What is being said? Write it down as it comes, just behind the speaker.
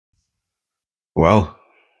Well,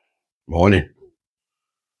 morning.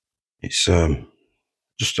 It's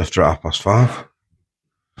just after 5:30.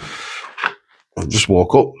 I just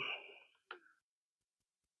woke up,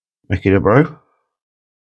 making a brew.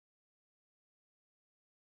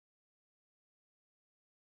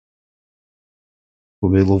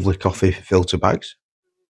 With my lovely coffee filter bags.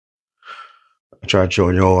 I tried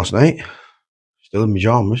showing you all last night. Still in my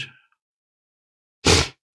pyjamas.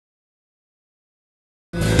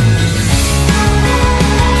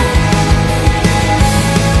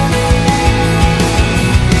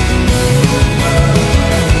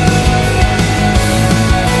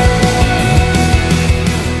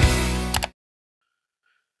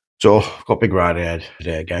 So, I've got a big ride ahead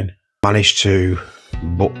today again. Managed to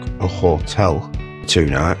book a hotel 2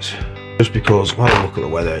 nights. Just because when I look at the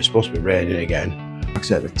weather, it's supposed to be raining again. Like I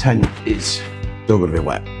said, the tent is still going to be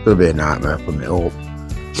wet. It's going to be a nightmare putting it up.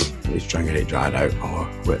 Just try and get it dried out or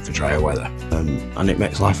wait for drier weather. And it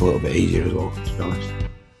makes life a little bit easier as well, to be honest.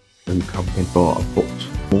 And camping. So I've booked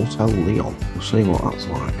Motel Leon. We'll see what that's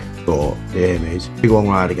like. So the aim is big long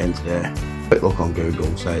ride again today. Quick look on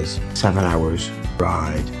Google says 7 hours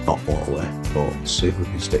ride, not motorway, but see if we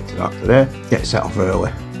can stick to that today. Get set off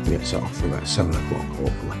early. Get set off for about 7 o'clock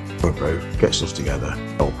hopefully. Go a brew, get stuff together,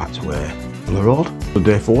 all packed away on the road. So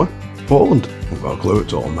day 4, Portland. I've got a clue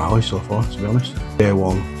it's all mileage so far, to be honest. Day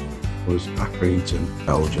 1 was Accrington,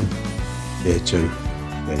 Belgium. Day 2,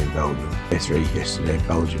 then in Belgium. Day 3 yesterday,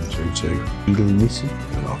 Belgium through to Ilinissen.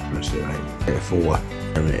 I don't know if I pronounced it right. Day 4,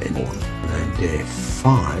 terminated 1. And then day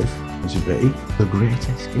 5 was a bit The Great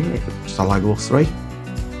Escape. Stalag 3.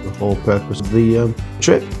 The whole purpose of the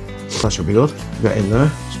trip. That should be good. Get in there,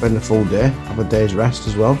 spend a full day, have a day's rest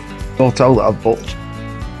as well. The hotel that I've booked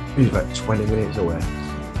is about 20 minutes away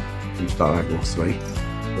from Stalag 3.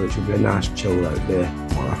 So it should be a nice chilled out day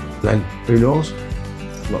tomorrow. Then, who knows?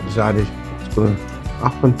 I've not decided what's going to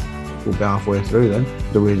happen. We'll be halfway through then.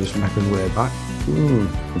 Do we just make our way back?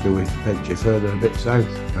 Or do we venture further a bit south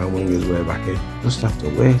and wing his way back in? Just have to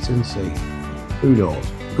wait and see. Who knows?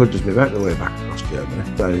 We could just be making the way back across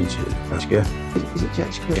Germany, down into Czechia. Is it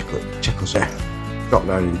Czechia? Czechoslovakia. Drop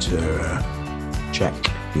down into Czech,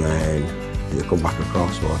 and then either come back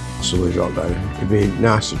across or possibly drop down. It'd be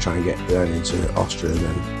nice to try and get down into Austria and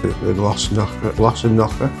then the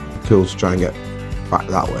Glossennocker. Cool to try and get back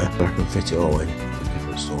that way, but I can fit it all in. It's a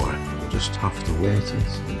different story. We'll just have to wait and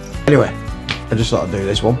see. Anyway, I just thought I'd do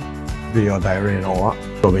this one. Video diary and all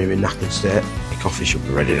that. Probably in knackered state. The coffee should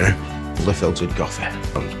be ready now. Fully filtered coffee.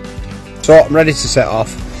 So I'm ready to set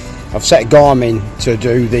off. I've set Garmin to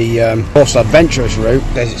do the most adventurous route.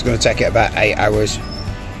 Says it's going to take it about 8 hours.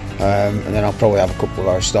 And then I'll probably have a couple of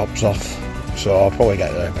hours stops off. So I'll probably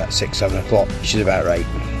get there about 6-7 o'clock, which is about right.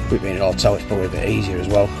 With being in a hotel, it's probably a bit easier as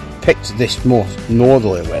well. Picked this more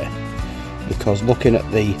northerly way because looking at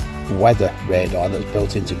the weather radar that's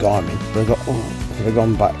built into Garmin, if I've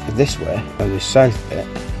gone back this way and this south bit,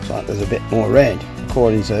 it's like there's a bit more rain.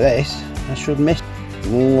 According to this, I should miss.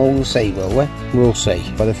 We'll see, will we? We'll see.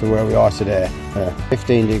 Weather for where we are today,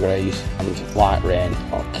 15 degrees and light rain.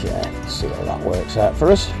 Okay, let's see how that works out for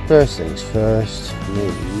us. First things first,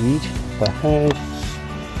 need the head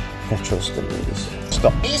petrol stations.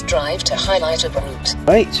 Stop. Please drive to highlighted route.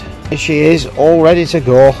 Right, here she is, all ready to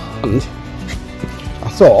go. And I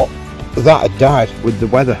thought that had died with the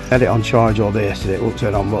weather. I had it on charge all day yesterday, it won't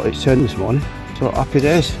turn on, but it's turned this morning. So happy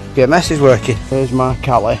days. GMS is working. There's my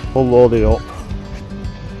Cali, all loaded up.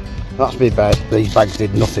 That's my bed. These bags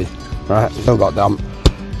did nothing. Right, still got damp.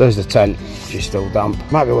 There's the tent, she's still damp.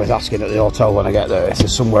 Might be worth asking at the hotel when I get there if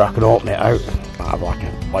there's somewhere I can open it out. Might have like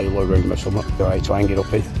a boiler room or something to hang it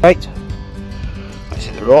up in. Right, let's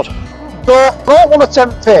hit the road. So I don't want to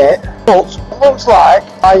tempt fate, but it looks like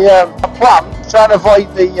I plan trying to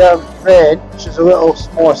avoid the rain, which is a little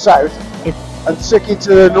more south, and stick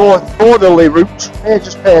into the northerly route. It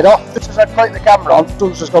just paid off. Just as I click the camera on, the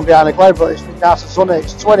sun's just gone behind the cloud, but it's been nice and sunny.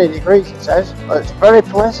 It's 20 degrees, it says. But it's very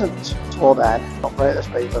pleasant. Slow down, not break the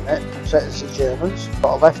speed limit. Set this to Germans.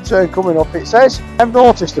 Got a left turn coming up, it says. I've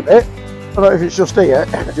noticed a bit. I don't know if it's just here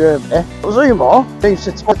in Germany. But Zumo seems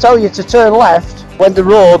to tell you to turn left when the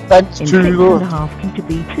road bends to the... In 6.5 into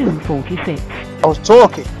B246. I was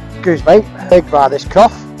talking. Excuse me, big by this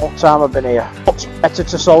cough. What time I've been here? But better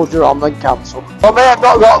to soldier on than cancel. I may have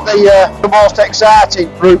not got the most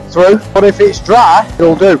exciting route through, but if it's dry,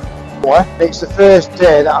 it'll do. It's the first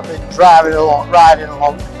day that I've been riding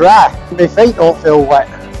along dry. My feet don't feel wet.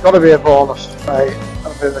 It's got to be a bonus. Right, a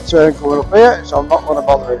bit of a turn coming up here, so I'm not going to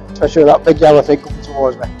bother it. Especially with that big yellow thing coming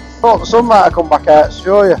towards me. Oh, the sunlight will come back out to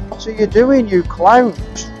show you. What are you doing, you clown?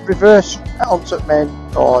 Just reverse onto the main.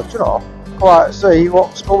 Oh, do you know? quite see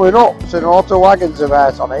what's coming up. There's an auto wagons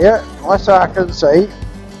about on here, unless I can see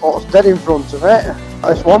what's dead in front of it.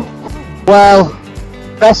 This one. Well,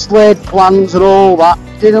 best laid plans and all that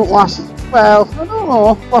didn't last, well, I don't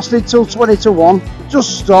know, lasted till 20 to 1.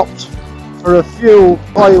 Just stopped for a fuel,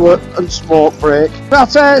 toilet and smoke break.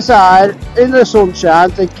 Sat outside in the sunshine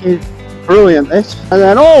thinking, brilliant this, and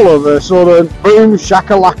then all of a sudden, boom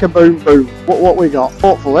shakalaka boom boom. What we got?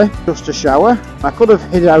 Hopefully just a shower. I could have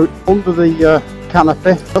hid out under the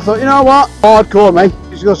canopy. I thought, you know what, hardcore me.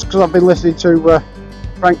 It's just because I've been listening to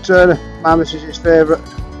Frank Turner, my missus' favourite,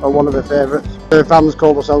 or one of her favourites. Her fans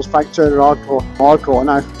call themselves Frank Turner hardcore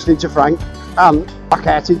now. Listening to Frank and back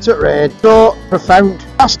out into rain. So profound.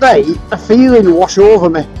 Last night a feeling washed over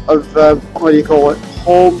me of what do you call it,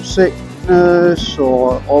 homesickness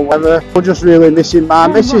or whatever, or just really missing my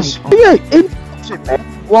missus. Yeah, impacting me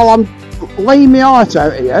while I'm laying my heart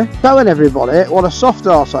out here telling everybody what a soft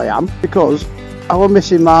horse I am because I was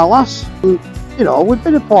missing my lass. And, you know, we've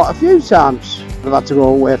been apart a few times. I've had to go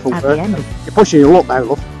away from work. You're pushing your luck now,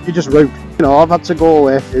 love. You're just rude. You know, I've had to go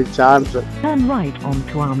away a few times. Turn right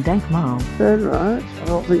onto Armdenk Mile. Turn right. I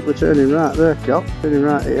don't think we're turning right there, Cop. Turning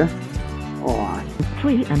right here. Alright.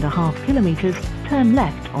 3.5 kilometres, turn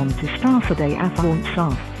left onto Straße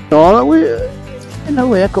Affondschaft. No, we been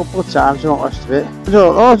away a couple of times and all the rest of it. I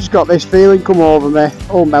don't know, I just got this feeling come over me,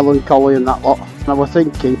 all melancholy and that lot. And I was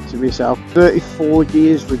thinking to myself, 34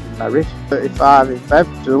 years we've been married, 35 in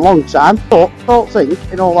Feb, it's a long time, but I don't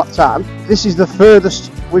think in all that time, this is the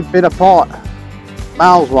furthest we've been apart,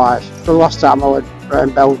 miles wise. The last time I went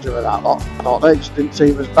around Belgium and that lot, I thought it just didn't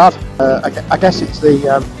seem as bad. I guess it's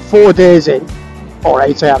the 4 days in, or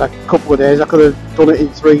 8, I had a couple of days, I could have done it in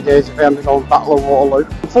 3 days if I hadn't gone Battle of Waterloo.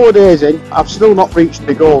 4 days in, I've still not reached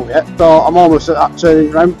my goal yet, so I'm almost at that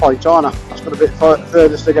turning round point, aren't I? That's got a bit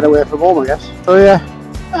furthest to get away from home, I guess. So yeah,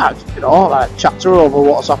 you know, like chat to her over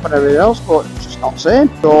what's happened and everything else, but just not saying.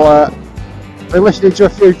 So been listening to a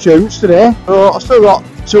few tunes today, so I've still got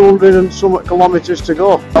 200 and somewhat kilometres to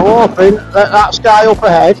go. I'm hoping that sky up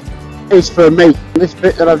ahead is for me. This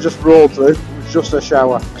bit that I've just rolled through was just a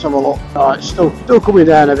shower. Let's have a look. Oh, it's still coming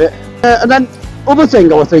down a bit. And then other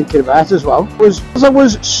thing I was thinking about as well was as I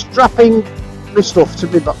was strapping my stuff to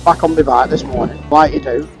me back on my bike this morning, like you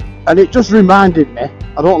do, and it just reminded me,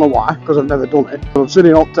 I don't know why, because I've never done it, but I've seen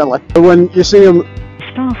it on telly, but when you see them,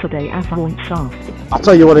 Straße Affondschaft. I'll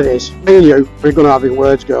tell you what it is, me and you, we're going to have in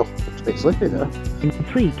words, girl. It's a bit slippy there. In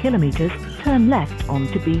 3 kilometres, turn left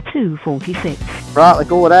onto B246. Right, the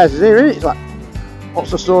goal there is here, isn't it? It's like,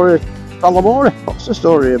 what's the story of Balamoria? What's the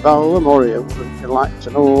story of Balamoria? Would you like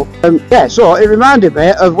to know? Yeah, so it reminded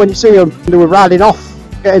me of when you see them, they were riding off,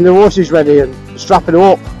 getting the horses ready and strapping them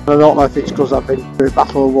up. I don't know if it's because I've been through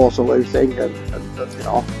Battle of Waterloo thing and you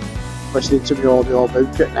know, listening to my audio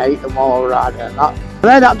book at night and while I was riding and that. And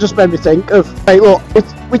then that just made me think of, hey look,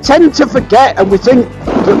 we tend to forget and we think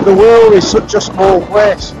that the world is such a small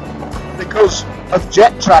place because of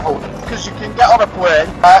jet travel. Because you can get on a plane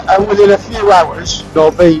and within a few hours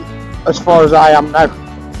you'll be as far as I am now.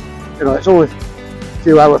 You know, it's only a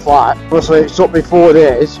few hour flight. Honestly, it took me 4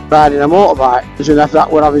 days riding a motorbike. Imagine if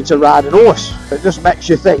that were having to ride an horse. It just makes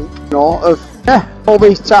you think, you know, of, yeah, all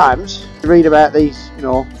these times you read about these, you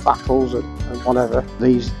know, battles and whatever,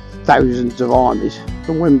 these thousands of armies.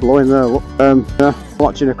 Some wind blowing there, look. Yeah,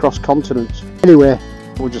 watching across continents. Anyway,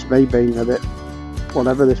 it was just me being a bit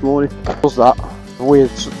whatever this morning. What's that? Weird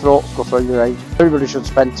throat stuff on your age. Everybody should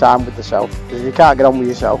spend time with themselves. Because if you can't get on with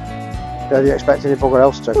yourself, how do you expect any bugger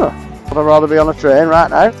else to? Would I rather be on a train right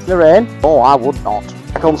now in the rain? Oh, I would not.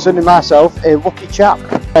 I consider myself a lucky chap.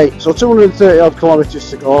 Hey, so 230 odd kilometres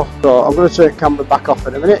to go. So I'm going to take camera back off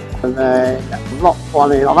in a minute. And then I'm not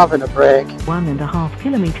planning on having a break. 1.5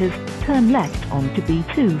 kilometres, turn left onto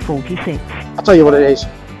B246. I'll tell you what it is.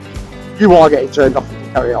 You are getting turned off if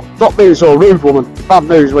you carry on. Stop being so rude, woman. Bad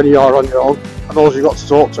news when you are on your own. And those you've got to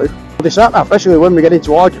talk to. But it's that now, especially when we get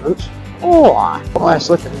into arguments. Oh, I'm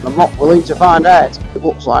slipping. I'm not willing to find out. It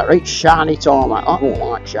looks like right shiny tarmac. I don't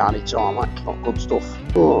like shiny tarmac. Not good stuff.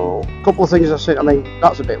 Oh, a couple of things I've seen. I mean,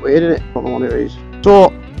 that's a bit weird, isn't it? Don't know what it is. So,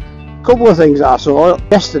 a couple of things I saw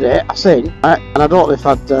yesterday. I seen, right, and I don't know if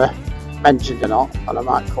I'd mentioned or not, and I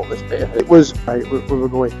might cut this bit. It was right. We were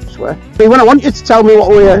going this way. See, when I want you to tell me what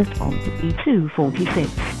we're on to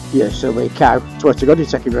B246. You silly cow. Swear to God, you're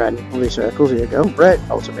taking me around all these circles. Here you go. Right,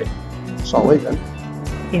 that was a bit solid then.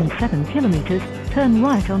 In 7 kilometres, turn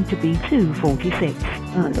right onto B246.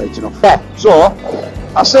 Right enough. Yeah, so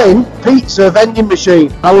I seen pizza vending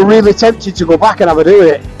machine. I was really tempted to go back and have a do with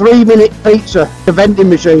it. 3-minute pizza, the vending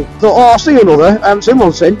machine. Thought, oh, I'll see another. I haven't seen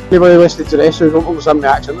one since. Anybody listening to this who don't understand my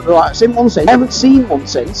accent, they're like, I've seen one since. I haven't seen one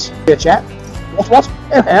since. Here, chap. What?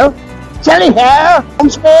 Here? Telly here!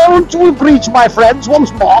 Once more until we breach, my friends,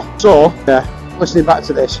 once more. So, yeah, listening back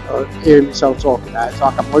to this, or hearing myself talking now, it's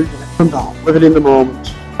like I'm losing it. I'm not living in the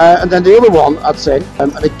moment. And then the other one I'd seen,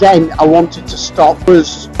 and again I wanted to stop,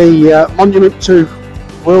 was the monument to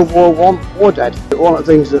World War I war dead. One of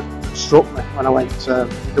the things that struck me when I went to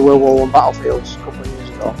the World War I battlefields a couple of years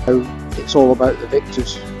ago, how it's all about the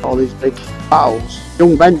victors, all these big battles.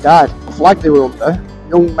 Young men died. The flag they were under,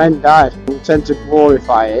 young men died. We tend to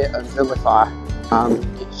glorify it and vilify, and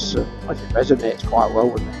it's like it resonates quite well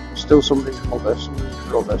with me. Still somebody's mother, somebody's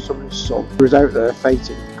brother, somebody's son who was out there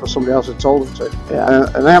fighting because somebody else had told them to. Yeah,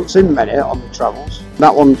 and I haven't seen many on the travels.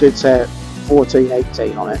 That one did say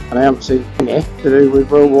 1418 on it, and I haven't seen any to do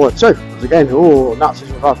with World War II. Because again,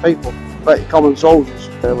 Nazis were bad people, but common soldiers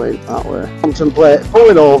really that way. Contemplate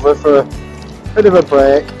pulling over for a bit of a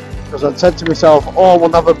break, because I'd said to myself, oh, I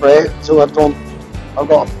won't have a break until I've got,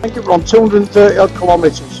 I think it was on 230 odd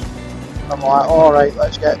kilometres. I'm like, alright,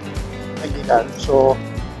 let's get thinking down. So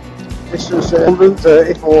this was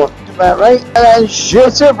 134, about right, and then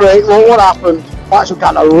shit a break. Well, what happened? Like some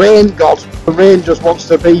kind of rain god. The rain just wants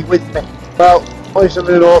to be with me. Well, placed them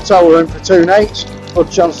in an hotel room for 2 nights.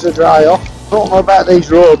 Good chance to dry off. Don't know about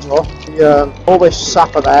these roads though. All this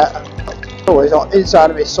sap of there. Oh, it's not inside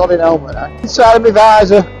of my sodding helmet now. Inside of my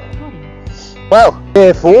visor. Well,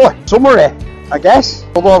 day 4, summary, I guess.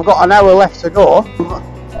 Although I've got an hour left to go.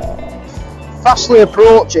 Fastly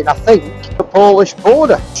approaching, I think, the Polish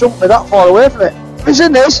border. Shouldn't be that far away from it. Have you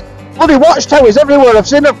seen this? Bloody watchtowers everywhere. I've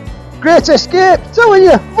seen a Great Escape. Telling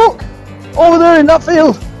you, look, over there in that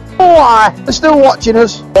field. Oh, aye, they're still watching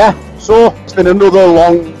us. Yeah, so it's been another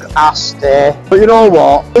long ass day. But you know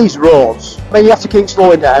what? These roads, I mean, you have to keep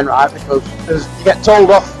slowing down, right? Because you get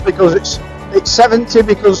told off because it's 70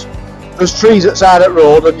 because there's trees at the side of the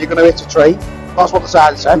road and you're going to hit a tree. That's what the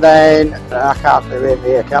sign said. And then I can't do it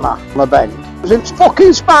here, can I? On a bend. There's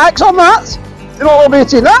fucking spikes on that. You know what I'm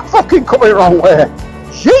hitting that fucking coming wrong way.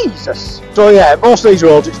 Jesus. So yeah, most of these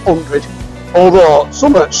roads it's 100. Although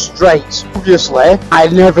some are straight. Obviously, I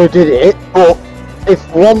never did it, but if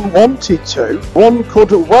one wanted to, one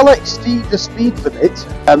could well exceed the speed limit.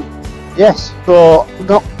 Yes. So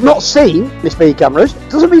not seen the speed cameras.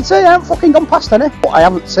 Doesn't mean to say I haven't fucking gone past any, but I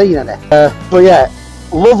haven't seen any. So yeah,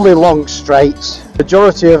 lovely long straights.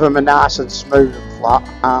 Majority of them are nice and smooth and flat,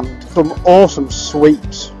 and some awesome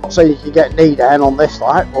sweeps. Not saying you can get knee down on this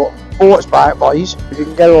like, but sports bike boys, if you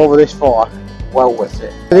can get over this far, well worth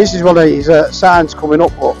it. And this is one of these signs coming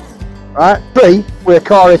up, look, right? Tree with a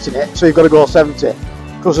car hitting it, so you've got to go 70.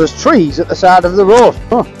 Because there's trees at the side of the road.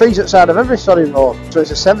 Oh, trees at the side of every sodding road. So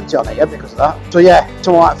it's a 70 on it, yeah, because of that. So yeah,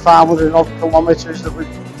 something like 500 odd kilometres that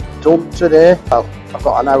we've done today. Well, I've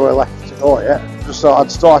got an hour left to go yet. Just thought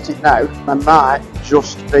I'd start it now. I might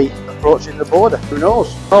just be approaching the border. Who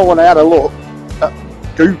knows? Well, when I had a look, that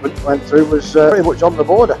Guben went through was pretty much on the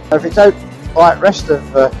border. If it's out like rest of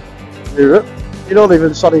Europe, you don't even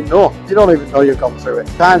sodding know. You don't even know you've gone through it.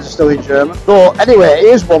 Signs are still in German. So anyway,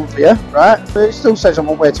 here's one for you, right? But it still says I'm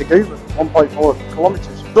on way to Guben, 1.4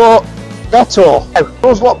 kilometres. So Netto,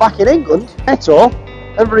 those lot back in England, Netto,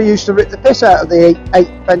 everybody used to rip the piss out of the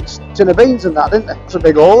 8-pence tin of beans and that, didn't they? It's a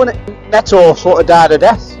big hole in it. Netto sort of died of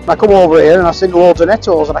death. And I come over here and I seen loads of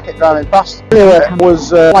Nettos and I kept driving past. Anyway, I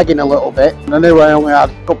was lagging a little bit and I knew I only had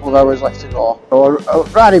a couple of hours left to go. So I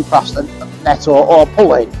was riding past the Netto or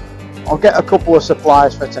pulling. I'll get a couple of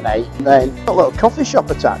supplies for tonight, and then got a little coffee shop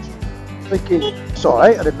attached. Thinking, it's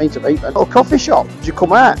alright, I didn't mean to beat that. Little coffee shop, did you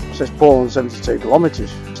come out? It says Poland 72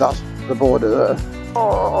 kilometres, so that's the border there.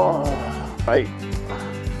 Oh, right,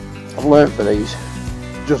 I've learnt for these,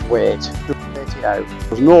 just wait it out,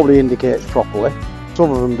 because nobody indicates properly.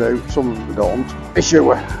 Some of them do, some of them don't. Be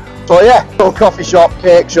sure. So yeah, little coffee shop,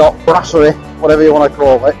 cake shop, brasserie, whatever you want to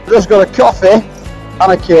call it. Just got a coffee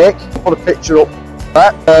and a cake, put a picture up.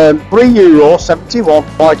 Right,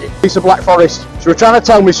 €3.71 like it. Piece of Black Forest. She was trying to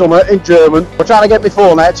tell me something in German. We're trying to get my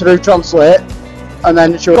phone out to do translate, and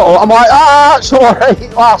then she was, I'm like, it's alright,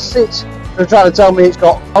 that's it. She was trying to tell me it's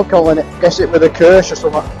got alcohol in it. Guess it with a Kirsch or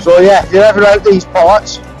something. So yeah, if you're ever out these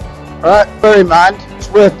parts, right, bear in mind it's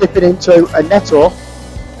worth dipping into a Netto.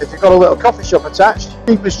 If you've got a little coffee shop attached,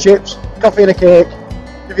 cheap as chips, coffee and a cake,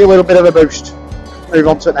 give you a little bit of a boost. Move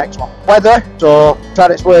on to the next one. Weather, so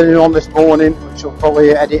tried explaining on this morning, which I'll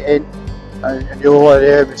probably edit in, and you'll already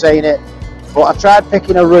hear me saying it, but I tried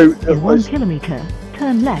picking a route that In was 1 kilometre,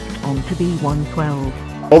 turn left onto B112.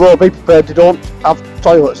 although be prepared, they don't have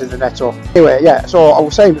toilets in the Netto. Anyway, yeah, so I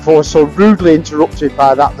was saying before, so rudely interrupted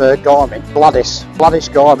by that Garmin, Gladys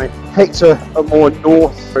Garmin, picked a more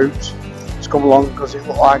north route. It's come along because it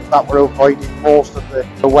looked like that were avoiding most of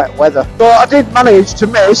the wet weather. So I did manage to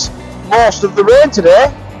miss most of the rain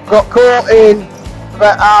today. Got caught in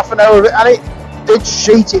about half an hour of it, and it did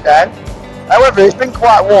sheet it down. However, it's been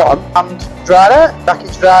quite warm and dried out.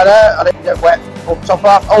 Jacket's dried out, I didn't get wet up top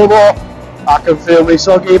half, although I can feel me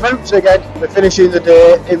soggy boots again. We're finishing the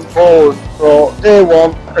day in Poland. So day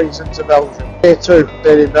 1, Princeton to Belgium. Day 2,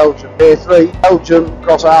 stayed in Belgium. Day 3, Belgium,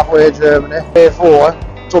 across halfway Germany. Day 4,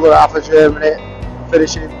 other half of Germany,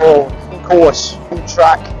 finishing in Poland. On course, on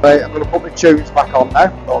track. Right, I'm going to put my tunes back on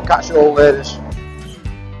now. I'll catch you all later.